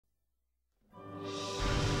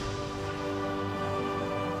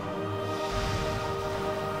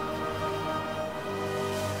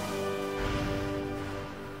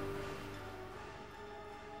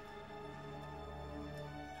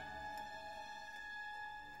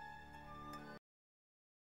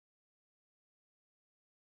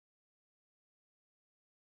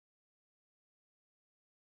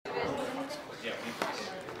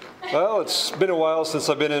Well, it's been a while since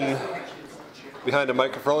I've been in behind a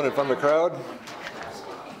microphone in front of a crowd.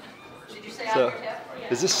 So,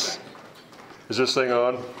 is this thing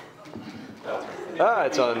on? Ah,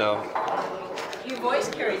 it's on now. Your voice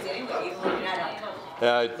carries anyway.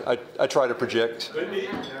 Yeah, I try to project.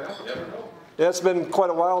 Yeah, it's been quite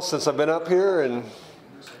a while since I've been up here, and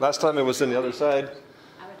last time it was on the other side.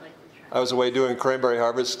 I was away doing cranberry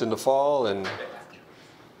harvest in the fall, and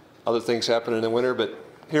other things happen in the winter, but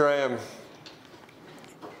here I am.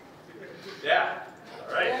 Yeah,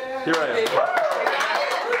 all right. Here I am.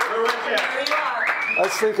 I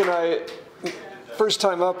was thinking first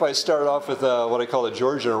time up I started off with what I call a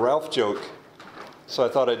George and Ralph joke. So I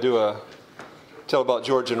thought I'd tell about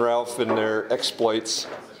George and Ralph and their exploits.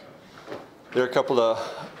 They're a couple of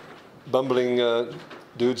bumbling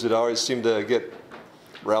dudes that always seem to get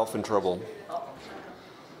Ralph in trouble.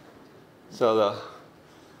 So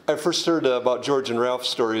I first heard about George and Ralph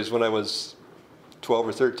stories when I was 12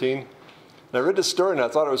 or 13. And I read this story and I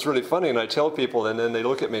thought it was really funny, and I tell people and then they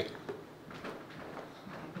look at me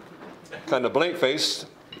kind of blank-faced,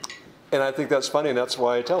 and I think that's funny and that's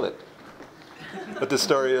why I tell it. But the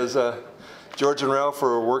story is George and Ralph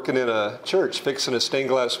were working in a church fixing a stained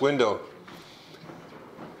glass window.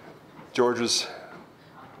 George was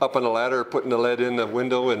up on a ladder putting the lead in the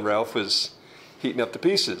window, and Ralph was heating up the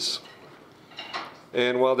pieces.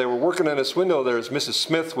 And while they were working on this window, Mrs.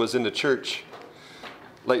 Smith was in the church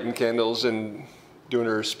lighting candles and doing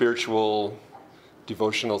her spiritual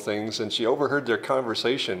devotional things, and she overheard their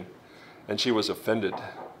conversation and she was offended.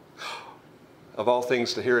 Of all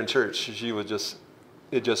things to hear in church,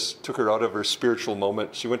 it just took her out of her spiritual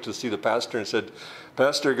moment. She went to see the pastor and said,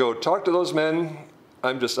 "Pastor, go talk to those men.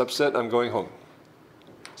 I'm just upset. I'm going home."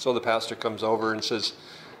 So the pastor comes over and says,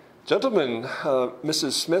 "Gentlemen,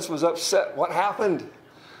 Mrs. Smith was upset. What happened?"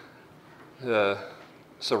 So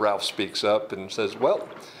Ralph speaks up and says, "Well,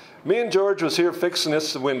 me and George was here fixing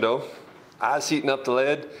this window. I was heating up the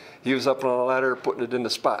lead. He was up on a ladder putting it in the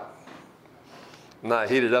spot. And I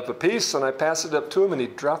heated up a piece and I passed it up to him and he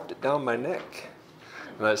dropped it down my neck.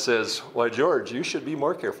 And I says, 'Why, George, you should be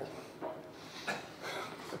more careful.'"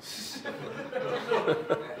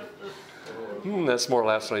 That's more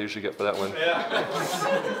laughs than I usually get for that one.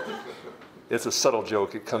 It's a subtle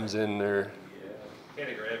joke. It comes in there.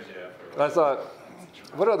 Kind of grabs you after. I thought,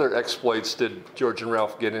 what other exploits did George and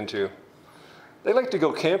Ralph get into? They like to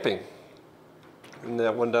go camping. And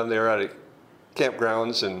that one time they were at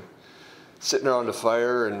campgrounds and sitting around a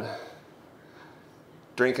fire and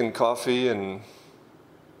drinking coffee and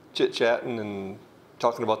chit-chatting and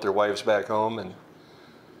talking about their wives back home. And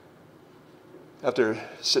after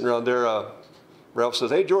sitting around there, Ralph says,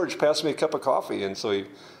 "Hey, George, pass me a cup of coffee." And so he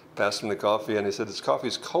passed him the coffee, and he said, "This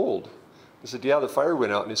coffee's cold." He said, "Yeah, the fire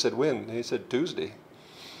went out." And he said, "When?" And he said, "Tuesday."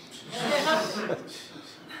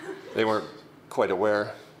 They weren't quite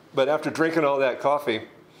aware. But after drinking all that coffee,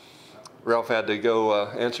 Ralph had to go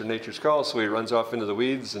answer nature's call, so he runs off into the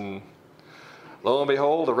weeds, and lo and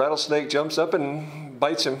behold, a rattlesnake jumps up and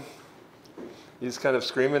bites him. He's kind of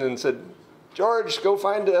screaming and said, "George, go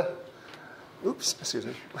find a..." Oops, excuse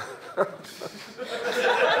me.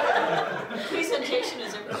 Presentation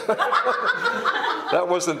is everything. That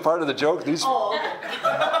wasn't part of the joke.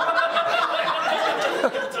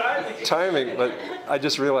 Timing, but I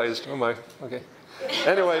just realized, oh my, okay.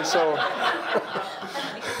 Anyway, so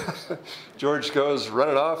George goes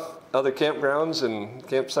running off other campgrounds and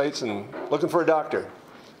campsites and looking for a doctor.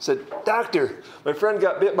 Said, "Doctor, my friend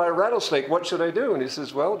got bit by a rattlesnake. What should I do?" And he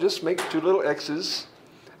says, "Well, just make 2 little X's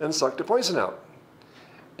and suck the poison out."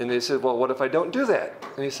 And they said, "Well, what if I don't do that?"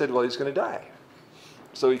 And he said, "Well, he's going to die."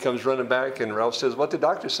 So he comes running back, and Ralph says, "What did the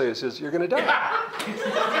doctor say?" He says, "You're going to die."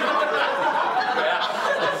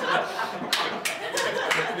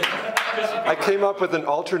 I came up with an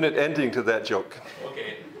alternate ending to that joke.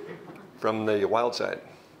 Okay. From the wild side.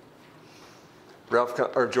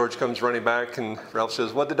 George comes running back, and Ralph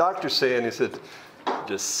says, "What did the doctor say?" And he said,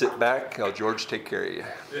 "Just sit back, I'll George take care of you."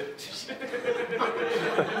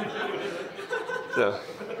 So,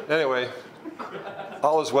 anyway,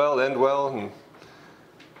 all is well, end well, and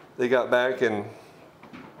they got back, and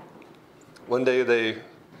one day they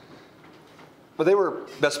were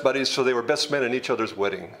best buddies, so they were best men in each other's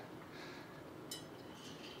wedding.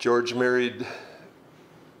 George married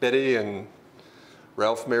Betty, and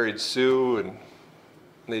Ralph married Sue, and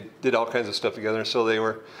they did all kinds of stuff together. So they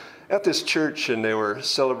were at this church, and they were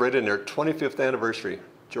celebrating their 25th anniversary,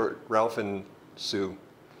 Ralph and Sue.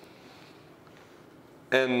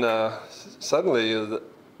 And suddenly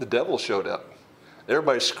the devil showed up.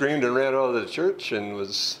 Everybody screamed and ran out of the church, and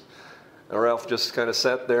Ralph just kind of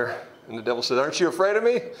sat there And the devil said, aren't you afraid of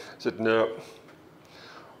me? I said, no.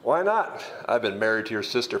 Why not? I've been married to your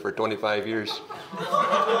sister for 25 years.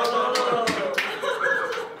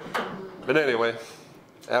 But anyway,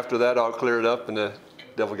 after that, all cleared up, and the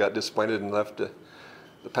devil got disappointed and left. The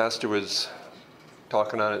pastor was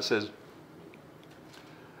talking on it, says,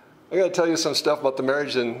 I got to tell you some stuff about the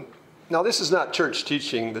marriage. And now this is not church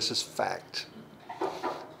teaching, this is fact.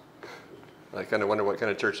 I kind of wonder what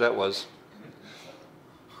kind of church that was.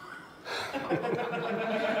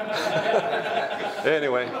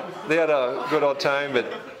 Anyway, they had a good old time, but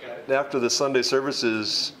after the Sunday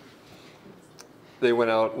services, they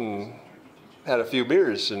went out and had a few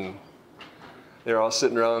beers, and they were all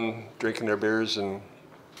sitting around drinking their beers, and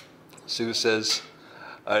Sue says,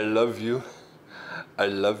 I love you, I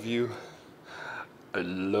love you, I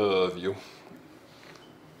love you.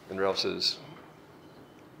 And Ralph says,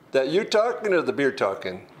 that you talking or the beer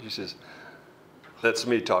talking? She says, that's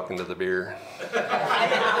me talking to the beer.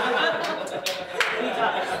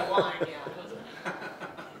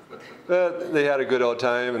 But they had a good old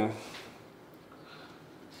time, and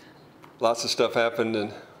lots of stuff happened,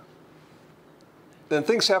 and then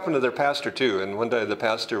things happened to their pastor too. And one day the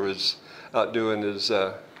pastor was out doing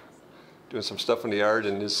some stuff in the yard,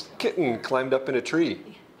 and his kitten climbed up in a tree.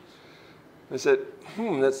 I said,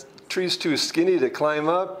 that tree's too skinny to climb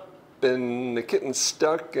up, and the kitten's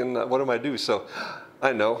stuck, and what do I do? So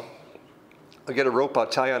I know. I'll get a rope, I'll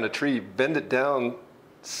tie on a tree, bend it down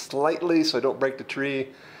slightly so I don't break the tree,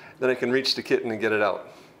 then I can reach the kitten and get it out.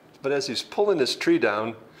 But as he's pulling this tree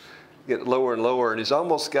down, get lower and lower, and he's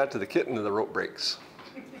almost got to the kitten, and the rope breaks.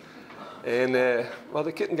 And, well,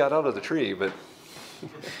 the kitten got out of the tree, but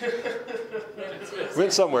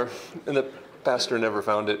went somewhere, and the pastor never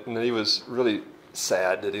found it, and he was really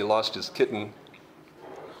sad that he lost his kitten.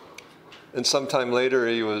 And sometime later,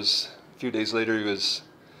 a few days later, he was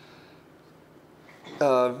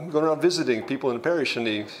going around visiting people in the parish, and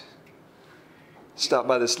he stopped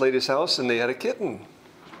by this lady's house, and they had a kitten.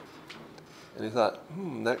 And he thought,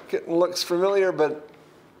 that kitten looks familiar, but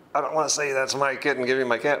I don't want to say that's my kitten, give me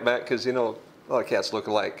my cat back, because, you know, a lot of cats look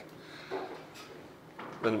alike.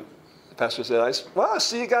 And the pastor said, well, I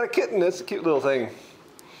see you got a kitten. That's a cute little thing.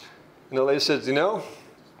 And the lady said, you know,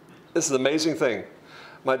 this is the amazing thing.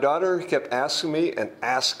 My daughter kept asking me and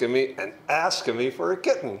asking me and asking me for a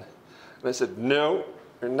kitten. And I said, no,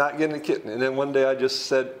 you're not getting a kitten. And then one day I just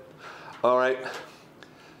said, all right,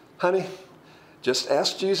 honey, just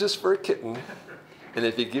ask Jesus for a kitten. And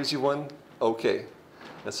if he gives you one, okay.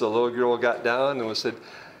 And so the little girl got down and said,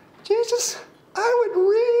 Jesus, I would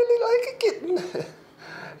really like a kitten.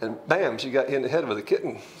 And bam, she got hit in the head with a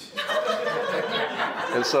kitten.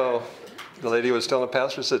 And so the lady was telling the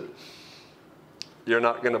pastor, said, you're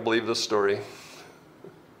not going to believe this story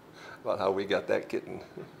about how we got that kitten.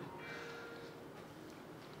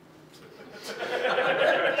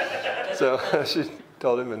 So she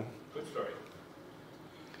told him. And Good story.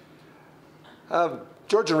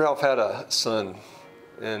 George and Ralph had a son,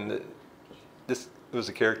 and this was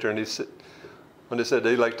a character, and when they said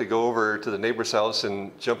they'd like to go over to the neighbor's house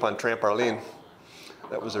and jump on Tramp Arlene,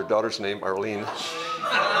 that was their daughter's name, Arlene.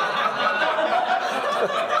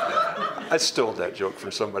 I stole that joke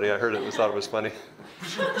from somebody. I heard it and thought it was funny.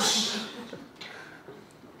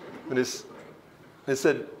 And he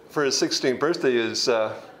said for his 16th birthday, his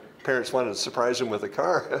parents wanted to surprise him with a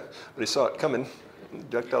car, but he saw it coming and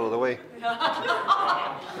ducked out of the way.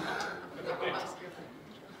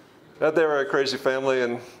 But they were a crazy family,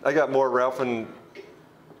 and I got more Ralph and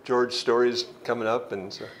George stories coming up.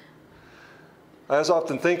 And so I was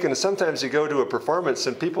often thinking, sometimes you go to a performance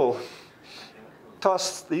and people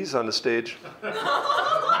toss these on the stage.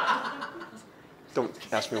 Don't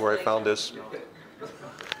ask me where I found this.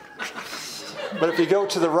 But if you go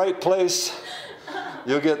to the right place,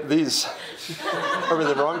 you'll get these. Or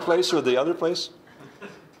the wrong place or the other place. In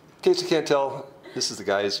case you can't tell, this is the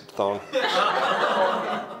guy's thong.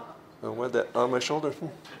 Oh, what that on my shoulder?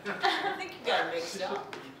 I think you got it mixed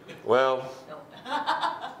up. Well,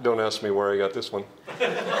 don't ask me where I got this one.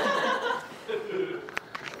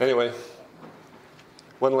 Anyway,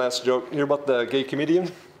 one last joke. You hear about the gay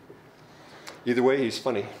comedian? Either way, he's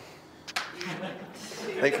funny.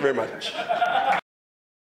 Thank you very much.